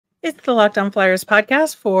It's the Locked On Flyers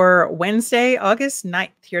podcast for Wednesday, August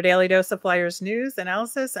 9th. Your daily dose of Flyers news,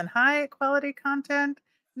 analysis, and high quality content.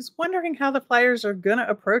 Just wondering how the Flyers are going to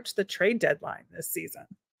approach the trade deadline this season.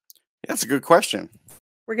 That's a good question.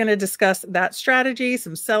 We're going to discuss that strategy,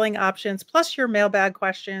 some selling options, plus your mailbag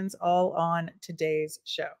questions, all on today's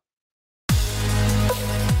show.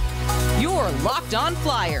 You're Locked On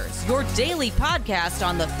Flyers, your daily podcast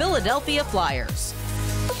on the Philadelphia Flyers.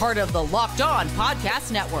 Part of the Locked On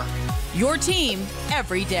Podcast Network, your team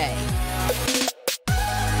every day.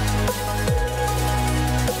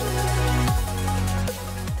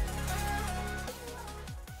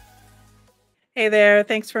 Hey there.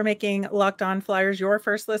 Thanks for making Locked On Flyers your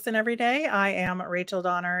first listen every day. I am Rachel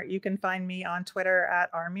Donner. You can find me on Twitter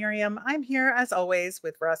at rmiriam. I'm here as always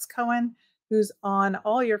with Russ Cohen, who's on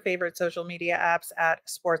all your favorite social media apps at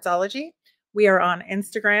Sportsology. We are on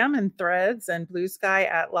Instagram and Threads and Blue Sky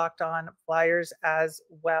at Locked On Flyers as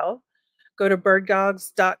well. Go to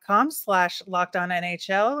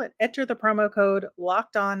birddogs.com/LockedOnNHL and enter the promo code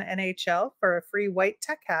LockedOnNHL for a free white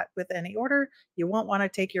tech hat with any order. You won't want to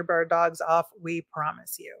take your bird dogs off, we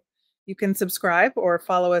promise you. You can subscribe or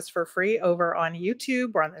follow us for free over on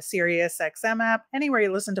YouTube or on the SiriusXM app, anywhere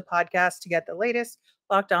you listen to podcasts to get the latest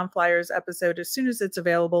Locked On Flyers episode as soon as it's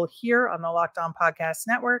available here on the Locked On Podcast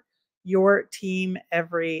Network. Your team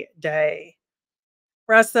every day.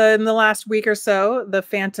 Russ, in the last week or so, the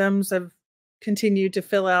Phantoms have continued to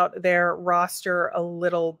fill out their roster a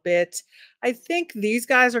little bit. I think these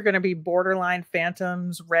guys are going to be borderline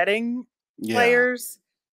Phantoms Reading players.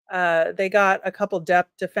 They got a couple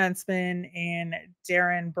depth defensemen in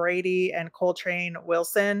Darren Brady and Coltrane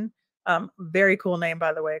Wilson. Very cool name,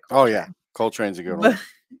 by the way. Coltrane. Oh, yeah. Coltrane's a good one.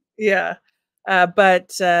 Yeah.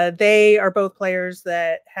 But they are both players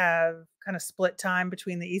that have kind of split time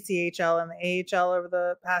between the ECHL and the AHL over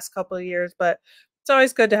the past couple of years. But it's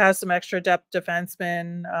always good to have some extra depth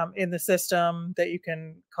defensemen in the system that you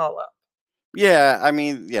can call up. Yeah, I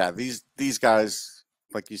mean, yeah, these guys,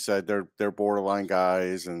 like you said, they're borderline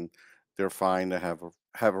guys, and they're fine to have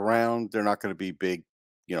around. They're not going to be big,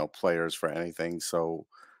 players for anything. So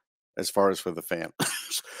as far as for the fans,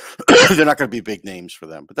 they're not going to be big names for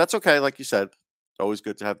them, but that's okay. Like you said, always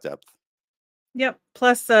good to have depth. Yep.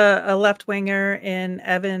 Plus a left winger in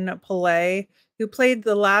Evan Pillay, who played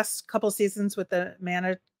the last couple seasons with the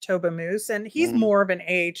Manitoba Moose, and he's more of an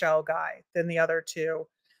AHL guy than the other two.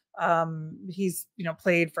 He's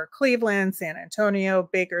played for Cleveland, San Antonio,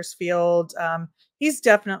 Bakersfield. He's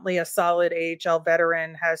definitely a solid AHL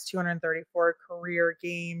veteran. Has 234 career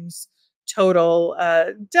games total.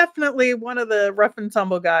 Definitely one of the rough and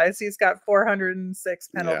tumble guys. He's got 406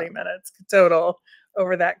 penalty minutes total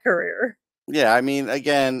over that career. Yeah, I mean,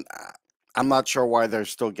 again, I'm not sure why they're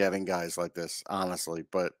still getting guys like this, honestly,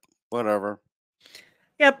 but whatever.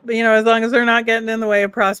 Yep, as long as they're not getting in the way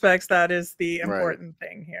of prospects, that is the important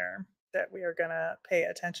thing here that we are going to pay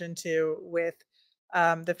attention to with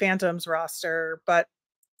the Phantoms roster. But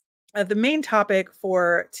the main topic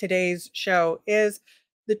for today's show is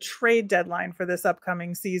the trade deadline for this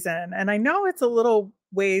upcoming season. And I know it's a little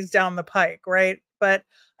ways down the pike, right? But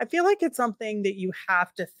I feel like it's something that you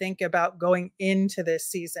have to think about going into this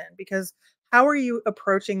season, because how are you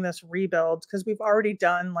approaching this rebuild? Because we've already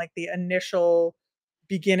done like the initial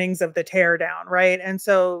beginnings of the teardown, right? And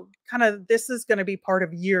so kind of this is going to be part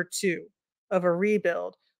of year 2 of a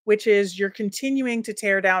rebuild, which is you're continuing to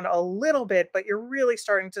tear down a little bit, but you're really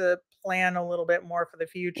starting to plan a little bit more for the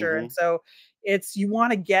future. And so you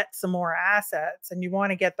want to get some more assets and you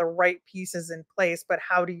want to get the right pieces in place, but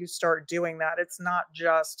how do you start doing that? It's not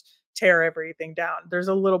just tear everything down. There's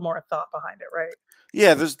a little more thought behind it, right?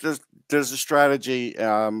 Yeah, there's a strategy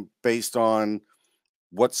based on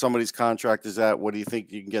what somebody's contract is at. What do you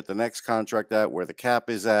think you can get the next contract at? Where the cap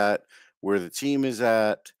is at? Where the team is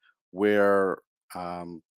at? Where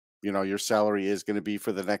your salary is going to be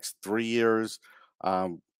for the next 3 years.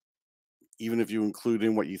 Even if you include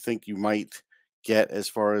in what you think you might get as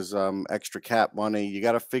far as extra cap money, you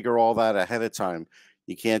got to figure all that ahead of time.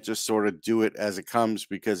 You can't just sort of do it as it comes,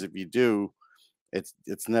 because if you do, it's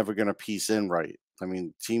never going to piece in right. I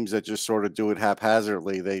mean, teams that just sort of do it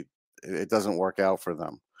haphazardly, it doesn't work out for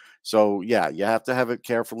them. So yeah, you have to have it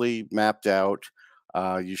carefully mapped out.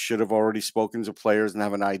 You should have already spoken to players and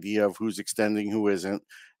have an idea of who's extending, who isn't.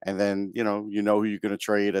 And then, you know who you're going to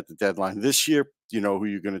trade at the deadline this year. You know who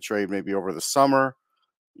you're going to trade maybe over the summer.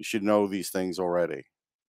 You should know these things already.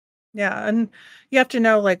 Yeah. And you have to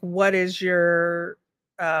know, like, what is your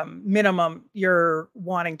minimum you're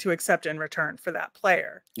wanting to accept in return for that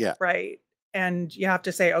player. Yeah. Right. and you have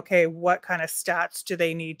to say, okay, what kind of stats do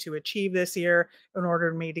they need to achieve this year in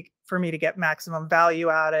order for me to get maximum value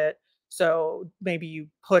out of it? So maybe you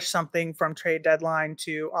push something from trade deadline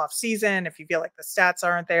to off season if you feel like the stats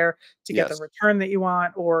aren't there to get the return that you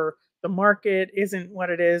want, or the market isn't what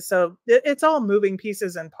it is. So it's all moving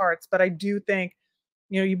pieces and parts. But I do think,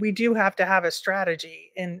 we do have to have a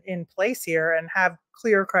strategy in place here and have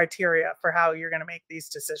clear criteria for how you're going to make these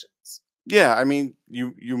decisions. Yeah, I mean,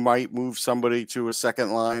 you might move somebody to a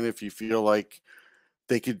second line if you feel like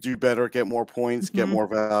they could do better, get more points, get more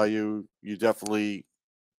value. You definitely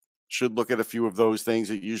should look at a few of those things.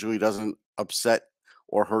 It usually doesn't upset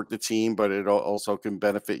or hurt the team, but it also can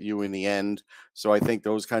benefit you in the end. So I think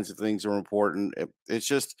those kinds of things are important. It's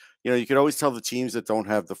just, you can always tell the teams that don't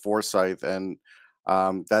have the foresight, and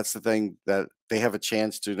that's the thing that they have a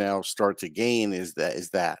chance to now start to gain is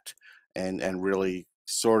that and really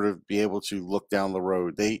sort of be able to look down the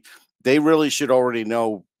road. They really should already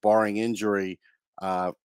know, barring injury,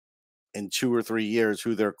 in 2 or 3 years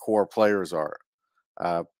who their core players are.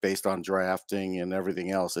 Based on drafting and everything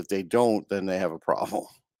else. If they don't, then they have a problem.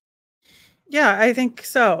 Yeah, I think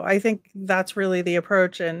so. I think that's really the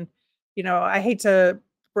approach. And, I hate to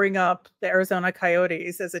bring up the Arizona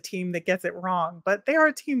Coyotes as a team that gets it wrong, but they are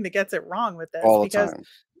a team that gets it wrong with this All the because time.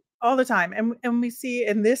 all the time. And we see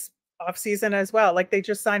in this offseason as well, like they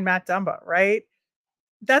just signed Matt Dumba, right?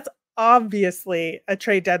 That's obviously a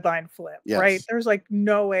trade deadline flip, right? Yes. There's like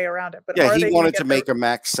no way around it. But Yeah, are he they wanted to make a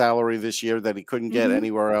max salary this year that he couldn't get Mhm.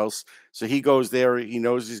 anywhere else. So he goes there. He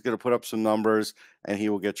knows he's going to put up some numbers, and he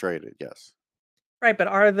will get traded. Yes. Right, but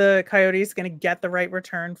are the Coyotes going to get the right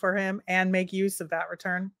return for him and make use of that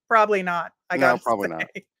return? Probably not. I No, gotta probably not.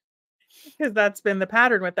 say, because that's been the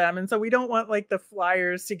pattern with them, and so we don't want like the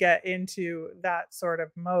Flyers to get into that sort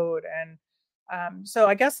of mode. And so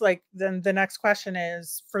I guess like then the next question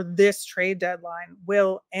is, for this trade deadline,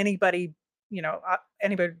 will anybody,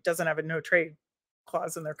 anybody doesn't have a no trade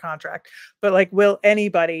clause in their contract, but like, will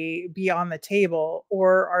anybody be on the table,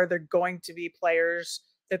 or are there going to be players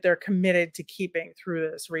that they're committed to keeping through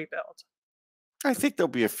this rebuild? I think there'll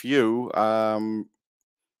be a few.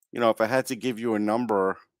 If I had to give you a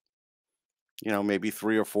number, maybe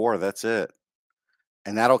 3 or 4, that's it.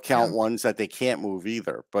 And that'll Yeah. count ones that they can't move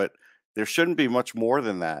either. But there shouldn't be much more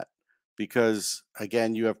than that because,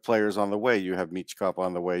 again, you have players on the way. You have Michkov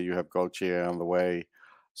on the way. You have Gauthier on the way.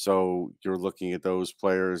 So you're looking at those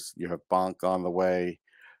players. You have Bonk on the way.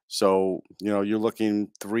 So, you're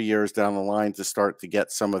looking 3 years down the line to start to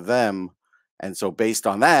get some of them. And so based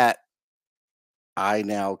on that, I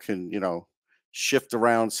now can, shift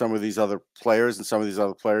around some of these other players, and some of these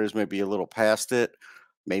other players may be a little past it.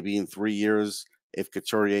 Maybe in 3 years, if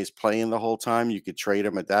Couturier's playing the whole time, you could trade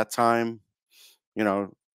him at that time. You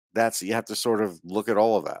know, you have to sort of look at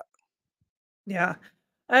all of that. Yeah.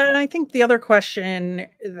 And I think the other question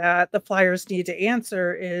that the Flyers need to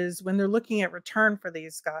answer is, when they're looking at return for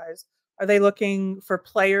these guys, are they looking for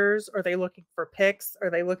players? Are they looking for picks? Are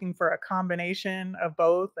they looking for a combination of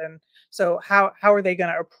both? And so how are they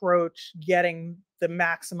going to approach getting the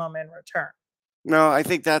maximum in return? No, I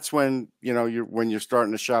think that's when, when you're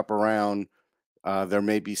starting to shop around. There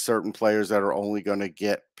may be certain players that are only going to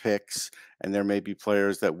get picks, and there may be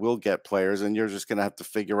players that will get players, and you're just going to have to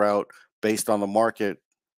figure out based on the market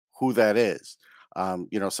who that is.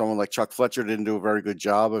 Someone like Chuck Fletcher didn't do a very good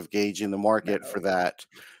job of gauging the market for that.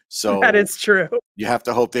 So That is true. you have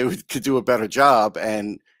to hope they could do a better job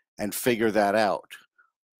and figure that out.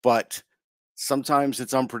 But sometimes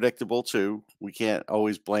it's unpredictable too. We can't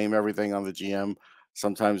always blame everything on the GM.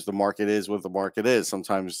 Sometimes the market is what the market is.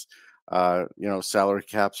 Sometimes salary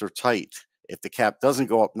caps are tight. If the cap doesn't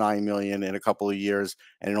go up 9 million in a couple of years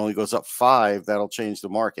and it only goes up 5, that'll change the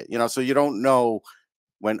market. So you don't know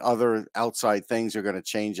when other outside things are going to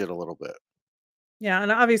change it a little bit. Yeah,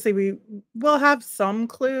 and obviously we will have some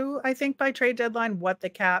clue, I think, by trade deadline what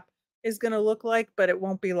the cap is going to look like, but it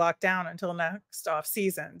won't be locked down until next off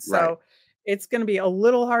season. So Right. it's going to be a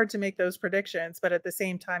little hard to make those predictions, but at the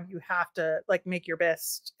same time, you have to like make your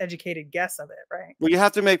best educated guess of it, right? Well, you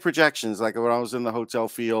have to make projections. Like when I was in the hotel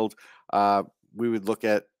field, we would look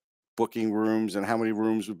at booking rooms and how many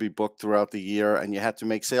rooms would be booked throughout the year, and you had to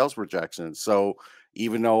make sales projections. So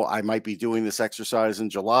even though I might be doing this exercise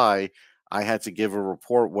in July, I had to give a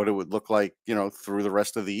report what it would look like, through the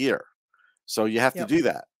rest of the year. So you have to Yep. do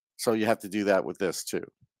that. So you have to do that with this too.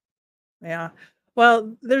 Yeah.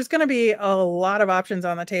 Well, there's going to be a lot of options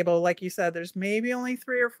on the table. Like you said, there's maybe only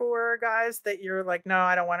 3 or 4 guys that you're like, no,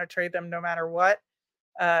 I don't want to trade them no matter what.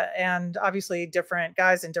 And obviously different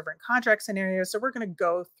guys in different contract scenarios. So we're going to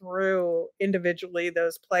go through individually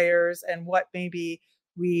those players and what maybe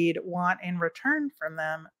we'd want in return from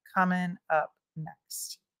them coming up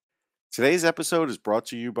next. Today's episode is brought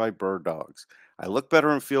to you by Birddogs. I look better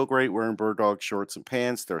and feel great wearing Birddog shorts and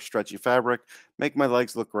pants. They're stretchy fabric, make my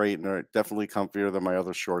legs look great, and are definitely comfier than my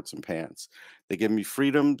other shorts and pants. They give me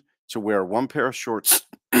freedom to wear one pair of shorts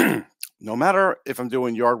no matter if I'm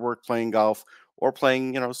doing yard work, playing golf, or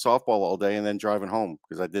playing, softball all day and then driving home,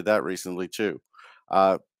 because I did that recently too.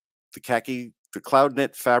 The cloud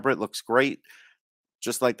knit fabric looks great,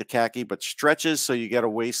 just like the khaki, but stretches so you get a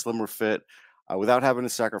way slimmer fit without having to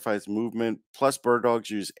sacrifice movement. Plus, Birddogs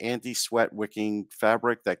use anti-sweat wicking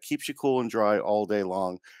fabric that keeps you cool and dry all day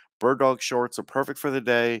long. Birddog shorts are perfect for the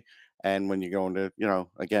day, and when you're going to,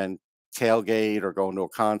 again, tailgate or going to a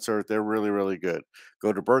concert, they're really, really good.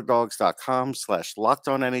 Go to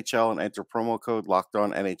birddogs.com/LockedOnNHL and enter promo code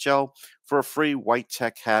LockedOnNHL for a free white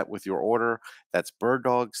tech hat with your order. That's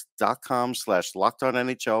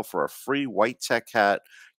birddogs.com/LockedOnNHL for a free white tech hat.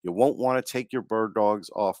 You won't want to take your bird dogs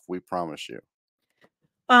off, we promise you.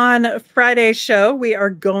 On Friday's show, we are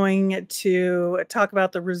going to talk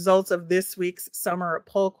about the results of this week's summer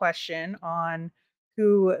poll question on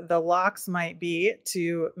who the locks might be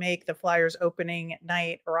to make the Flyers opening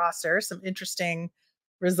night roster. Some interesting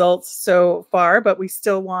results so far, but we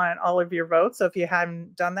still want all of your votes. So if you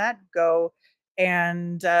haven't done that, go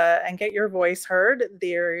and get your voice heard.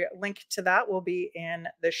 The link to that will be in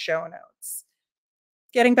the show notes.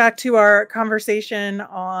 Getting back to our conversation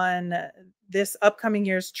on this upcoming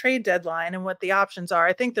year's trade deadline and what the options are,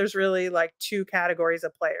 I think there's really like two categories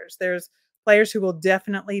of players. There's players who will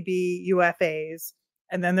definitely be UFAs,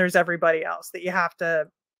 and then there's everybody else that you have to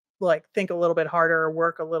think a little bit harder or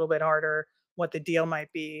work a little bit harder what the deal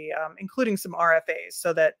might be, including some RFAs,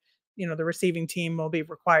 so that the receiving team will be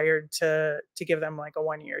required to give them like a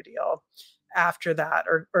 1-year deal after that,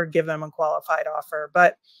 or give them a qualified offer.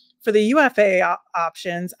 But for the UFA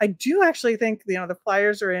options, I do actually think the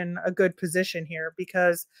Flyers are in a good position here,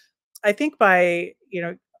 because I think by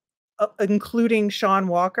including Sean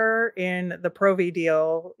Walker in the Pro V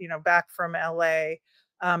deal, back from LA,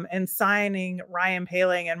 and signing Ryan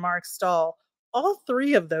Poehling and Marc Staal, all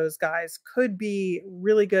three of those guys could be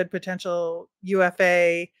really good potential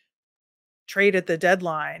UFA trade at the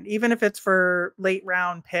deadline, even if it's for late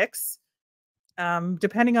round picks.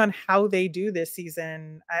 Depending on how they do this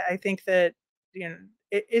season, I think that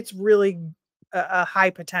it's really a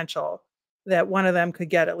high potential that one of them could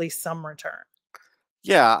get at least some return.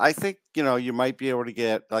 Yeah, I think you might be able to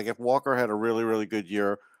get, like, if Walker had a really, really good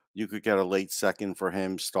year, you could get a late second for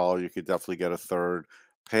him. Staal, you could definitely get a third.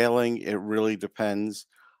 Poehling, it really depends.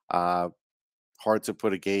 Hard to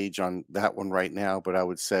put a gauge on that one right now, but I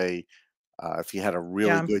would say if he had a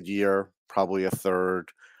really good year, probably a third.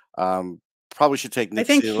 Probably should take Nick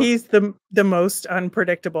Seeler. He's the most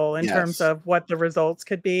unpredictable in terms of what the results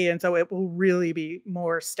could be, and so it will really be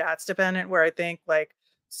more stats dependent, where I think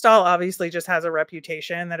Staal obviously just has a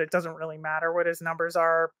reputation that it doesn't really matter what his numbers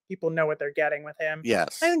are. People know what they're getting with him.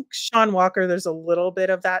 Yes. I think Sean Walker, there's a little bit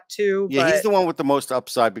of that too. Yeah, but he's the one with the most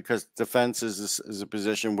upside, because defense is a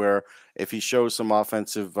position where if he shows some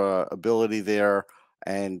offensive ability there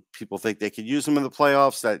and people think they could use him in the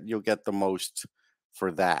playoffs, that you'll get the most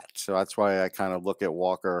for that. So that's why I kind of look at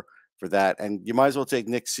Walker for that. And you might as well take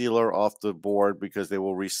Nick Seeler off the board, because they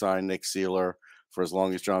will re-sign Nick Seeler for as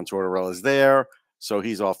long as John Tortorella is there. So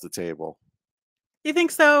he's off the table. You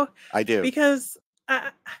think so? I do. Because,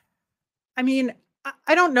 I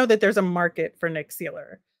don't know that there's a market for Nick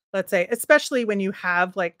Seeler, let's say, especially when you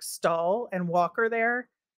have Staal and Walker there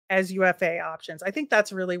as UFA options. I think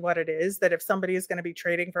that's really what it is, that if somebody is going to be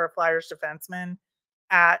trading for a Flyers defenseman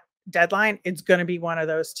at deadline, it's going to be one of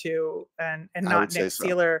those two, and not Nick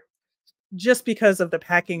Seeler, just because of the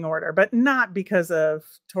pecking order, but not because of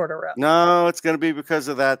Tortorella. No, it's going to be because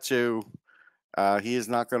of that too. He is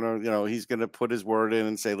not going to, he's going to put his word in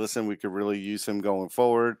and say, listen, we could really use him going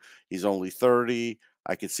forward. He's only 30.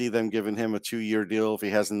 I could see them giving him a 2-year deal if he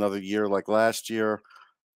has another year like last year.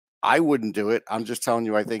 I wouldn't do it. I'm just telling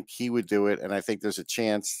you, I think he would do it, and I think there's a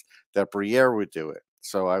chance that Briere would do it.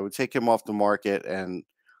 So I would take him off the market. And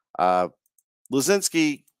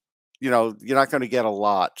Lazinski, you're not going to get a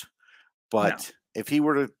lot, but if he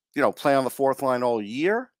were to, play on the fourth line all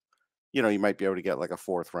year, you might be able to get like a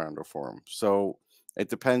fourth rounder for him. So it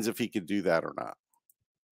depends if he could do that or not.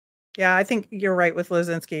 Yeah, I think you're right with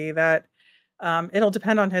Lazinski that it'll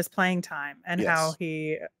depend on his playing time and how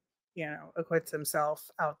he, acquits himself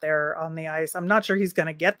out there on the ice. I'm not sure he's going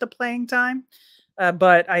to get the playing time,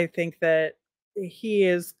 but I think that he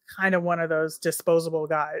is kind of one of those disposable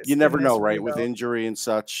guys. You never know, right? With injury and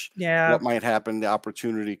such, what might happen, the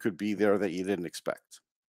opportunity could be there that you didn't expect.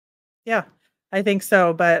 Yeah. I think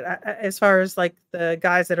so, but as far as like the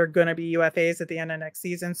guys that are going to be UFAs at the end of next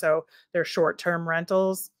season, so they're short-term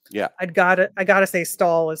rentals. Yeah. I gotta say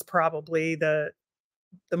Staal is probably the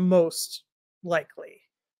most likely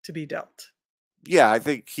to be dealt. Yeah, I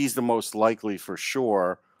think he's the most likely for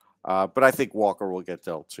sure. But I think Walker will get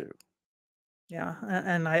dealt too. Yeah,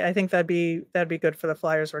 and I think that'd be good for the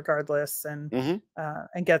Flyers regardless, and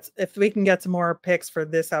if we can get some more picks for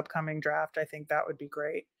this upcoming draft, I think that would be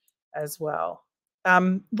great as well.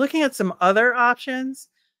 Looking at some other options,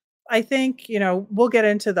 I think we'll get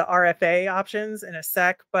into the RFA options in a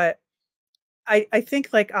sec, but I think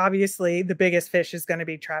like obviously the biggest fish is going to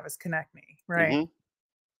be Travis Konecny, right?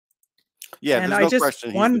 Yeah, And there's I no just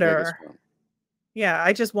question he's the biggest one. Yeah,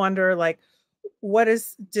 I just wonder like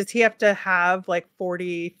does he have to have like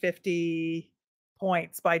 40, 50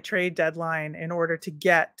 points by trade deadline in order to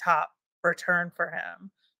get top return for him?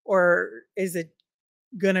 Or is it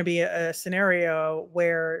going to be a scenario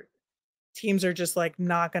where teams are just like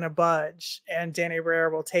not going to budge and Danny Briere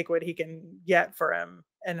will take what he can get for him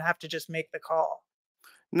and have to just make the call?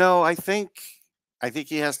 No, I think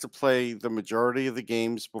he has to play the majority of the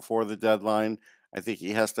games before the deadline. I think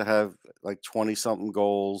he has to have like 20 something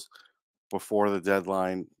goals before the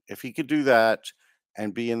deadline. If he could do that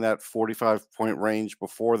and be in that 45-point range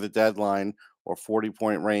before the deadline or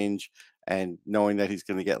 40-point range, and knowing that he's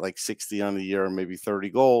going to get like 60 on the year and maybe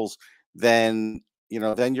 30 goals, then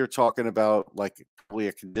then you're talking about like probably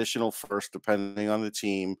a conditional first, depending on the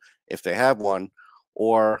team if they have one,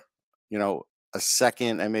 or a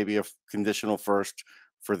second and maybe a conditional first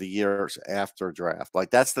for the years after draft.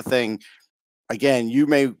 Like that's the thing. Again, you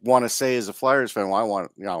may want to say as a Flyers fan, well, I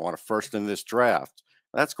want a first in this draft.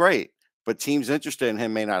 That's great, but teams interested in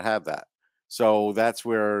him may not have that. So that's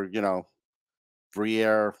where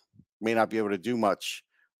Briere may not be able to do much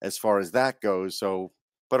as far as that goes. So,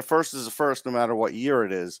 but a first is a first, no matter what year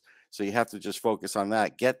it is. So you have to just focus on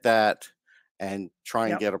that, get that, and try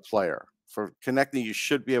and get a player. For Konecny, you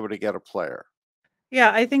should be able to get a player.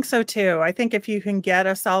 Yeah, I think so too. I think if you can get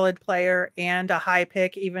a solid player and a high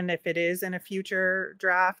pick, even if it is in a future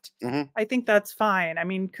draft, I think that's fine. I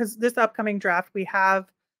mean, because this upcoming draft, we have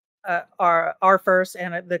our first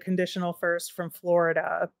and the conditional first from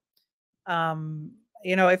Florida.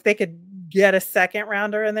 If they could get a second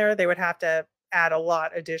rounder in there, they would have to add a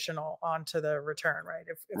lot additional onto the return, right?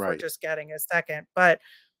 If we're just getting a second, but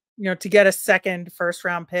to get a second first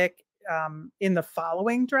round pick in the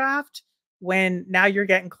following draft, when now you're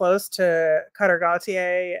getting close to Cutter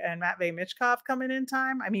Gauthier and Matvei Michkov coming in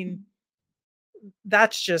time, I mean,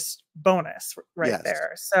 that's just bonus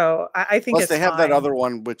there. So I think plus they have that other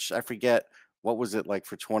one, which I forget, what was it like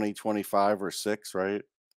for 2025 or 6, right?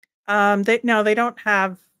 They don't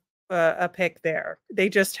have a pick there. They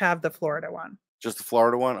just have the Florida one. Just the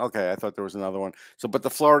Florida one? Okay, I thought there was another one. So, but the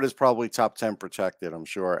Florida is probably top 10 protected, I'm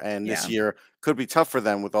sure. And this year could be tough for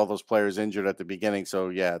them with all those players injured at the beginning. So,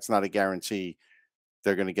 yeah, it's not a guarantee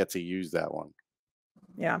they're going to get to use that one.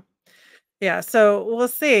 Yeah. Yeah, so we'll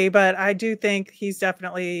see. But I do think he's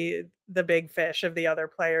definitely the big fish of the other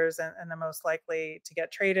players and the most likely to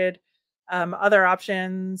get traded. Other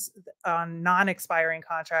options on non-expiring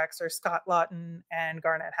contracts are Scott Laughton and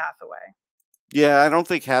Garnet Hathaway. Yeah, I don't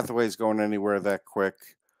think Hathaway's going anywhere that quick.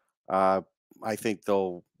 I think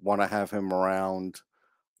they'll want to have him around.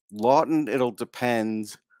 Laughton, it'll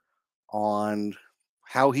depend on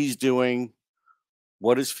how he's doing,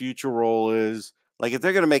 what his future role is. Like if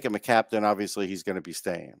they're going to make him a captain, obviously he's going to be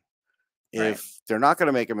staying. If they're not going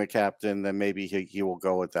to make him a captain, then maybe he will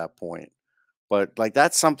go at that point. But like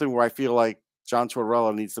that's something where I feel like John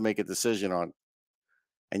Tortorella needs to make a decision on.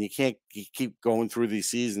 And you can't keep going through these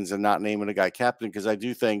seasons and not naming a guy captain, because I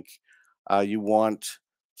do think you want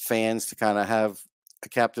fans to kind of have a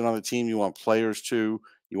captain on the team. You want players to.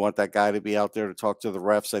 You want that guy to be out there to talk to the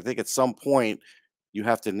refs. I think at some point you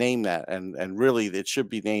have to name that, and really it should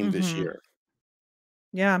be named this year.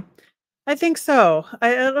 Yeah, I think so.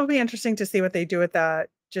 It'll be interesting to see what they do with that,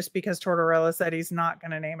 just because Tortorella said he's not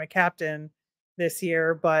going to name a captain this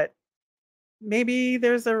year, but maybe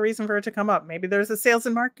there's a reason for it to come up. Maybe there's a sales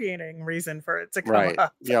and marketing reason for it to come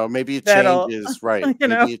up. Maybe it changes.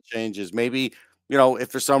 Maybe it changes. Maybe,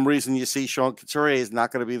 if for some reason you see Sean Couturier is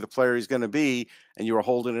not going to be the player he's going to be, and you were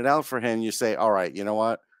holding it out for him, you say, all right, you know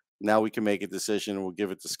what? Now we can make a decision and we'll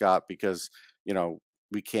give it to Scott because,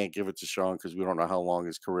 we can't give it to Sean because we don't know how long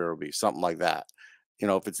his career will be. Something like that.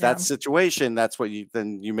 If it's that situation, that's what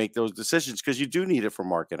then you make those decisions because you do need it for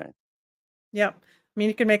marketing. Yep. I mean,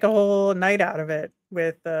 you can make a whole night out of it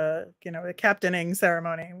with, the captaining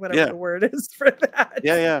ceremony, whatever the word is for that.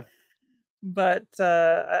 Yeah. But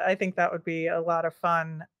I think that would be a lot of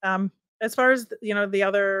fun. as far as, the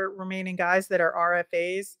other remaining guys that are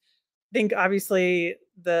RFAs, I think obviously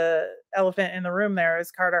the elephant in the room there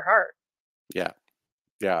is Carter Hart. Yeah.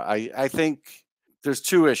 Yeah. I think there's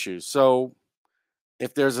two issues. So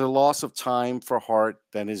if there's a loss of time for Hart,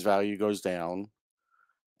 then his value goes down.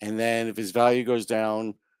 And then if his value goes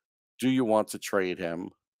down, do you want to trade him?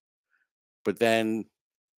 But then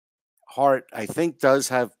Hart, I think, does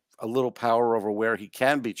have a little power over where he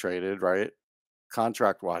can be traded, right?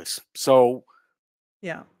 Contract wise. So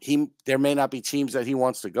yeah, there may not be teams that he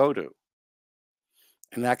wants to go to.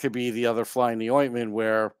 And that could be the other fly in the ointment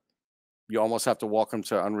where you almost have to walk him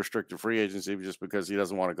to unrestricted free agency just because he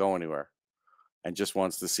doesn't want to go anywhere and just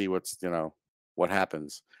wants to see what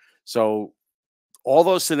happens. So all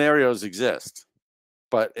those scenarios exist,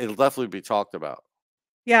 but it'll definitely be talked about.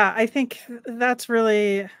 Yeah, I think that's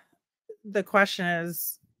really the question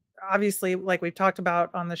is, obviously, like we've talked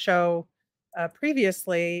about on the show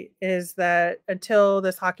previously, is that until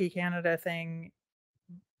this Hockey Canada thing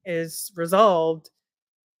is resolved,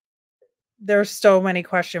 there's so many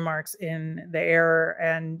question marks in the air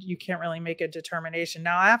and you can't really make a determination.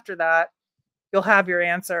 Now, after that, you'll have your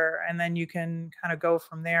answer and then you can kind of go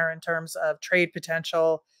from there in terms of trade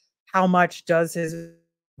potential. How much does his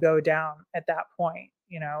go down at that point?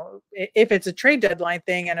 If it's a trade deadline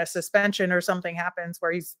thing and a suspension or something happens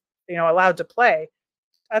where he's, allowed to play,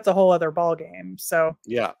 that's a whole other ball game. So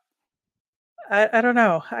yeah, I don't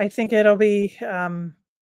know. I think it'll be,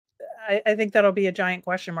 I think that'll be a giant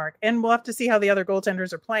question mark, and we'll have to see how the other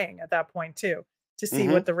goaltenders are playing at that point too, to see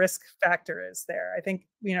what the risk factor is there. I think,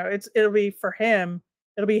 it'll be for him.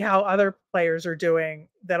 It'll be how other players are doing.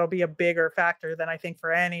 That'll be a bigger factor than I think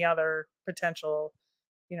for any other potential,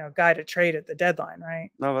 guy to trade at the deadline. Right.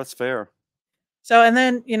 No, that's fair. So, and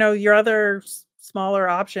then, your other smaller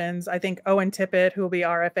options, I think Owen Tippett, who will be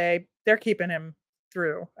RFA, they're keeping him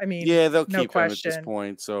through. I mean, yeah, they'll no keep question. him at this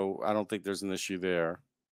point. So I don't think there's an issue there.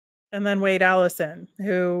 And then Wade Allison,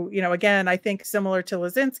 who, again, I think similar to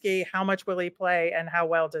Lazinski, how much will he play and how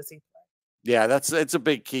well does he play? Yeah, it's a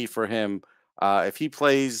big key for him. If he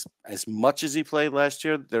plays as much as he played last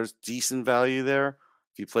year, there's decent value there.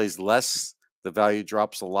 If he plays less, the value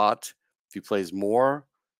drops a lot. If he plays more,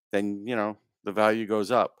 then, the value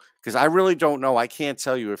goes up. Because I really don't know. I can't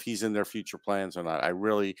tell you if he's in their future plans or not. I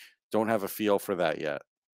really don't have a feel for that yet.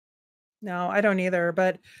 No, I don't either.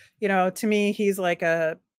 But, to me, he's like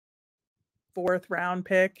a 4th round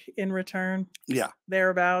pick in return. Yeah.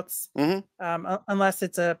 Thereabouts. Unless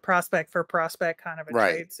it's a prospect for prospect kind of a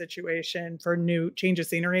trade situation for new change of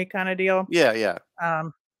scenery kind of deal. Yeah. Yeah.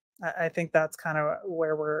 I think that's kind of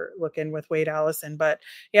where we're looking with Wade Allison. But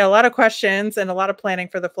yeah, a lot of questions and a lot of planning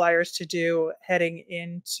for the Flyers to do heading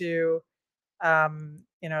into,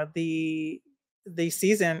 the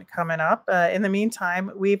season coming up. In the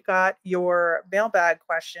meantime, we've got your mailbag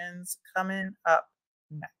questions coming up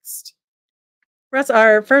next. Russ,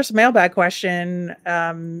 our first mailbag question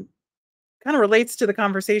kind of relates to the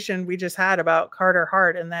conversation we just had about Carter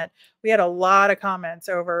Hart, and that we had a lot of comments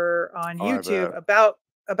over on YouTube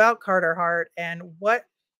about Carter Hart and what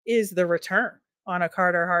is the return on a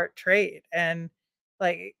Carter Hart trade. And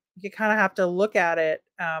like, you kind of have to look at it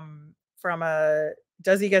from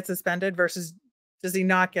does he get suspended versus does he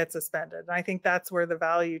not get suspended? And I think that's where the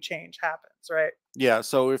value change happens, right? Yeah.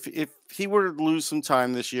 So if he were to lose some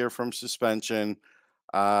time this year from suspension,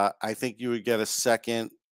 I think you would get a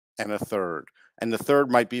second and a third. And the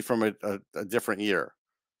third might be from a different year.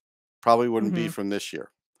 Probably wouldn't be from this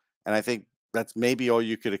year. And I think that's maybe all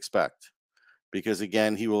you could expect. Because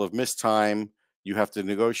again, he will have missed time. You have to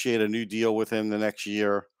negotiate a new deal with him the next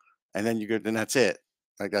year. And then then that's it.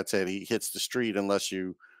 Like that's it. He hits the street unless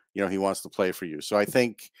he wants to play for you. So I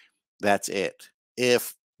think that's it.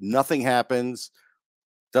 If nothing happens,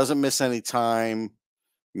 doesn't miss any time,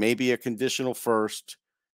 maybe a conditional first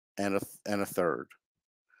and a third.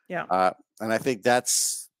 Yeah. And I think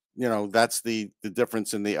that's the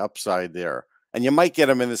difference in the upside there. And you might get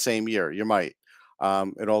them in the same year. You might.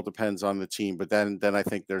 It all depends on the team. But then I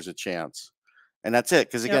think there's a chance. And that's it.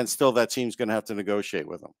 Because again, still that team's going to have to negotiate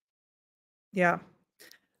with them. Yeah.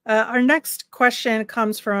 Our next question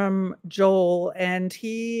comes from Joel, and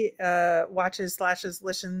he listens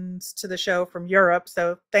to the show from Europe.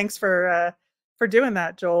 So thanks for doing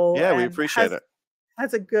that, Joel. Yeah, we appreciate it.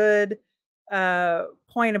 Has a good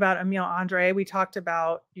point about Emil Andrae. We talked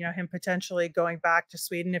about him potentially going back to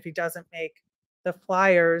Sweden if he doesn't make the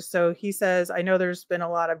Flyers. So he says, I know there's been a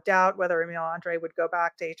lot of doubt whether Emil Andrae would go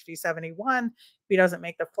back to HV71 if he doesn't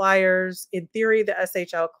make the Flyers. In theory, the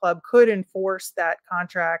SHL club could enforce that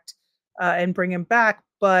contract and bring him back.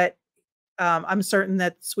 But I'm certain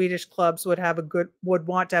that Swedish clubs would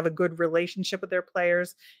want to have a good relationship with their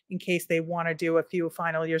players in case they want to do a few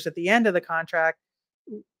final years at the end of the contract.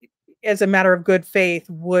 As a matter of good faith,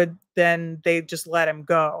 would then they just let him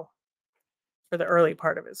go for the early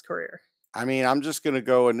part of his career? I mean, I'm just going to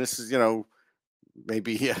go, and this is,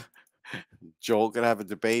 maybe Joel could have a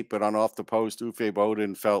debate, but on Off the Post, Uffe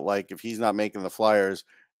Bodin felt like if he's not making the Flyers,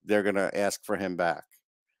 they're going to ask for him back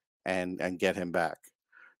and get him back.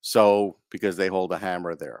 So, because they hold a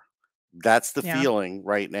hammer there. That's the feeling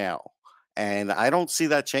right now. And I don't see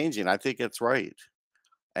that changing. I think it's right.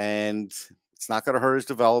 And it's not going to hurt his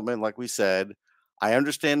development, like we said. I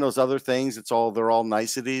understand those other things. They're all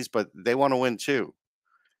niceties, but they want to win too.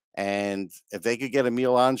 And if they could get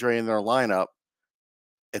Emil Andrae in their lineup,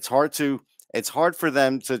 it's hard for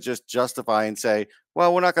them to just justify and say,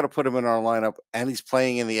 well, we're not going to put him in our lineup and he's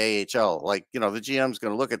playing in the AHL. Like, the GM's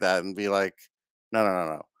going to look at that and be like,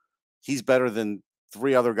 no. He's better than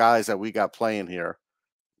 3 other guys that we got playing here.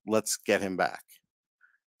 Let's get him back.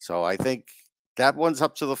 So I think that one's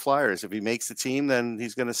up to the Flyers. If he makes the team, then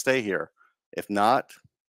he's going to stay here. If not,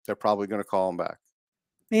 they're probably going to call him back.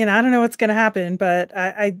 I don't know what's going to happen, but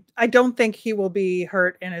I don't think he will be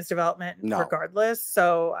hurt in his development regardless.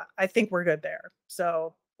 So I think we're good there.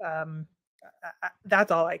 So that's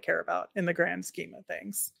all I care about in the grand scheme of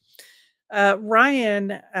things.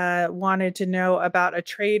 Ryan wanted to know about a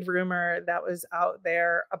trade rumor that was out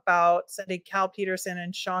there about sending Cal Peterson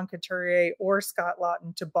and Sean Couturier or Scott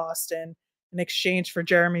Laughton to Boston in exchange for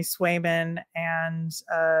Jeremy Swayman and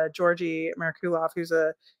Georgi Merkulov, who's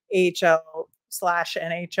a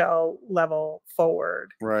AHL/NHL level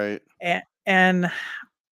forward. Right. And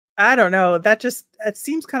I don't know. It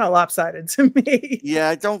seems kind of lopsided to me. Yeah,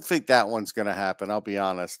 I don't think that one's going to happen. I'll be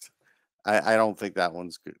honest. I don't think that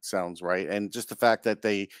one's good. Sounds right. And just the fact that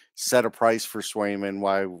they set a price for Swayman,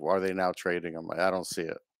 why are they now trading him? I don't see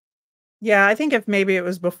it. Yeah, I think if maybe it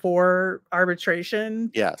was before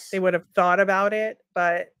arbitration, yes, they would have thought about it.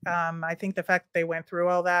 But I think the fact that they went through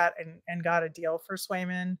all that and got a deal for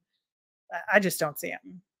Swayman, I just don't see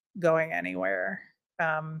him going anywhere.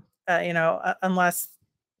 Unless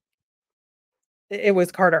it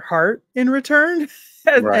was Carter Hart in return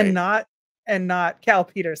and not Cal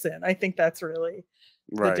Peterson. I think that's really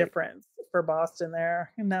the difference for Boston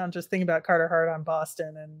there. And now I'm just thinking about Carter Hart on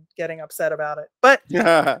Boston and getting upset about it. But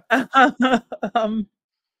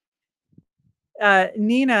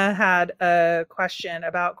Nina had a question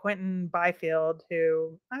about Quinton Byfield,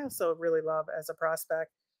 who I also really love as a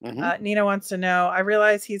prospect. Mm-hmm. Nina wants to know, I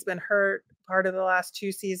realize he's been hurt part of the last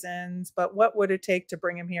 2 seasons, but what would it take to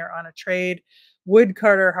bring him here on a trade? Would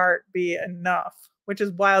Carter Hart be enough? Which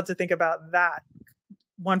is wild to think about that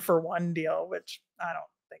 1-for-1 deal, which I don't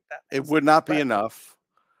think that it would not be enough.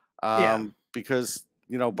 Because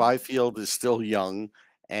Byfield is still young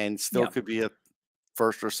and still could be a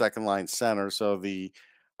first or second line center. So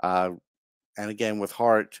and again with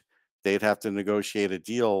Hart, they'd have to negotiate a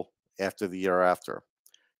deal after the year after.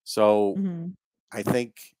 So I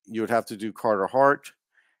think you would have to do Carter Hart,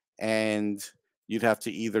 and you'd have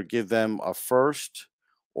to either give them a first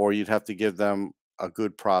or you'd have to give them a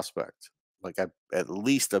good prospect, like at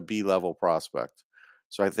least a B-level prospect.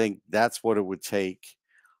 So I think that's what it would take.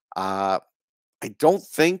 I don't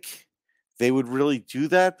think they would really do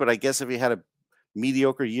that, but I guess if he had a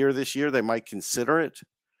mediocre year this year, they might consider it.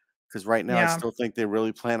 Because right now, I still think they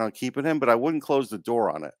really plan on keeping him, but I wouldn't close the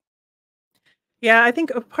door on it. Yeah, I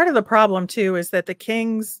think part of the problem too is that the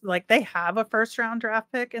Kings, they have a first-round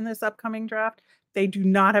draft pick in this upcoming draft. They do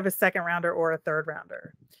not have a second rounder or a third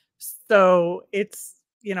rounder. So it's,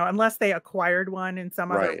 unless they acquired one in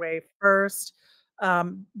some other way first,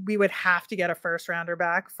 we would have to get a first rounder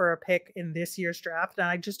back for a pick in this year's draft. And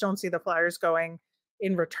I just don't see the Flyers going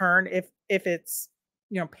in return if it's,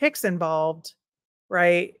 picks involved,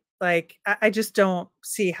 right? I just don't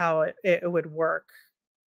see how it would work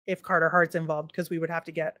if Carter Hart's involved, because we would have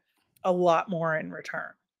to get a lot more in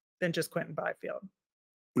return than just Quinton Byfield.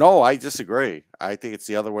 No, I disagree. I think it's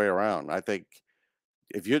the other way around. I think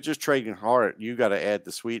if you're just trading Hart, you got to add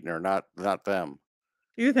the sweetener, not them.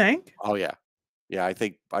 Do you think? Oh yeah. Yeah, I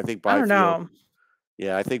think Byfield. I don't know.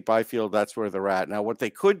 Yeah, I think Byfield, that's where they're at. Now what they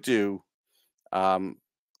could do,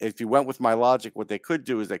 if you went with my logic, what they could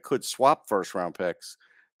do is they could swap first round picks,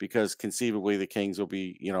 because conceivably the Kings will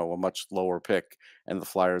be, a much lower pick and the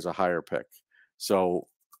Flyers a higher pick. So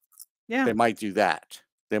they might do that.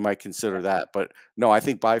 They might consider that. But no, I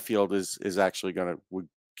think Byfield is actually would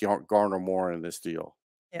garner more in this deal.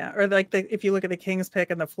 Yeah, or if you look at the Kings pick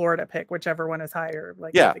and the Florida pick, whichever one is higher,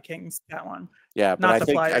 the Kings got one. Yeah, but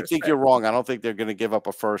I think you're wrong. I don't think they're going to give up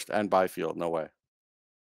a first and Byfield. No way.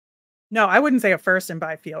 No, I wouldn't say a first in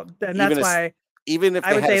Byfield. And that's why even if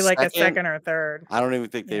I would say like a second or third. I don't even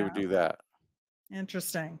think they would do that.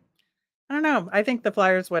 Interesting. I don't know. I think the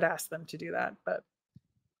Flyers would ask them to do that, but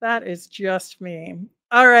that is just me.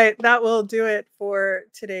 All right. That will do it for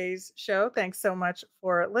today's show. Thanks so much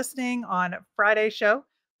for listening. On Friday's show,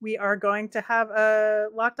 we are going to have a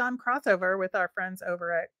Locked On crossover with our friends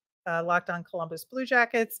over at Locked On Columbus Blue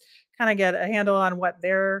Jackets, kind of get a handle on what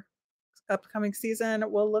their upcoming season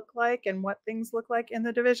will look like and what things look like in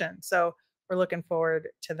the division. So we're looking forward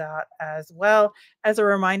to that as well. As a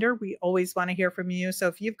reminder, we always want to hear from you. So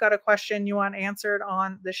if you've got a question you want answered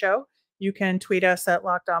on the show, you can tweet us at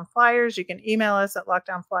Locked On Flyers. You can email us at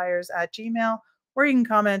lockedonflyers@gmail.com, or you can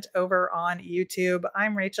comment over on YouTube.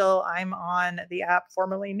 I'm Rachel. I'm on the app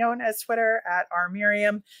formerly known as Twitter at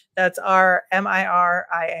 @rmiriam. That's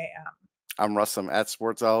RMIRIAM. I'm Russ. I'm at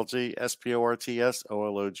Sportsology,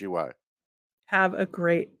 SPORTSOLOGY. Have a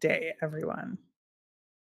great day, everyone.